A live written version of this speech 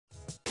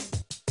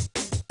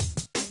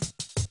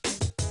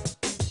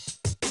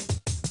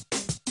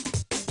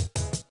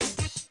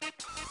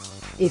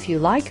If you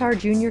like our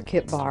Junior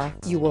Kip Bar,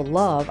 you will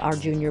love our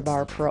Junior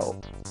Bar Pro.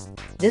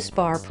 This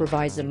bar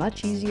provides a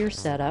much easier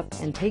setup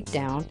and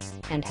takedown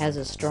and has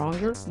a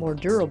stronger, more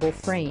durable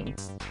frame.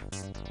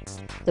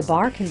 The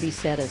bar can be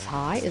set as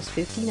high as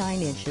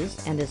 59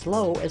 inches and as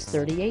low as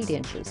 38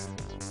 inches.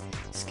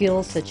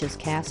 Skills such as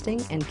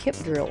casting and kip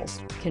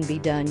drills can be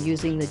done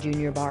using the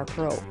Junior Bar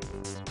Pro.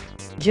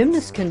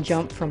 Gymnasts can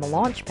jump from a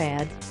launch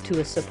pad to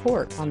a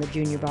support on the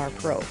Junior Bar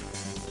Pro.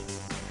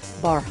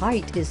 Bar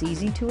height is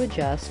easy to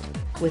adjust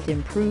with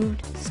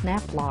improved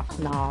snap lock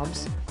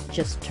knobs.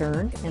 Just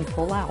turn and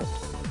pull out.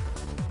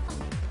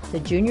 The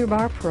Junior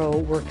Bar Pro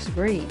works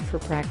great for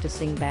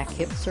practicing back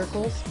hip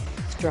circles,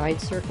 stride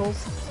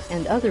circles,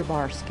 and other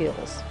bar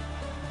skills.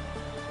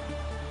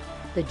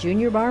 The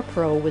Junior Bar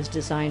Pro was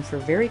designed for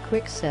very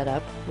quick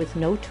setup with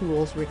no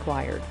tools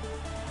required.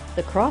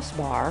 The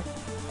crossbar,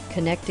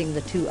 connecting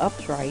the two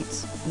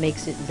uprights,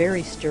 makes it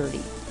very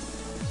sturdy.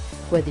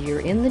 Whether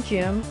you're in the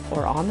gym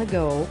or on the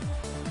go,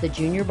 the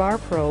Junior Bar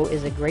Pro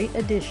is a great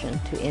addition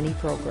to any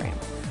program.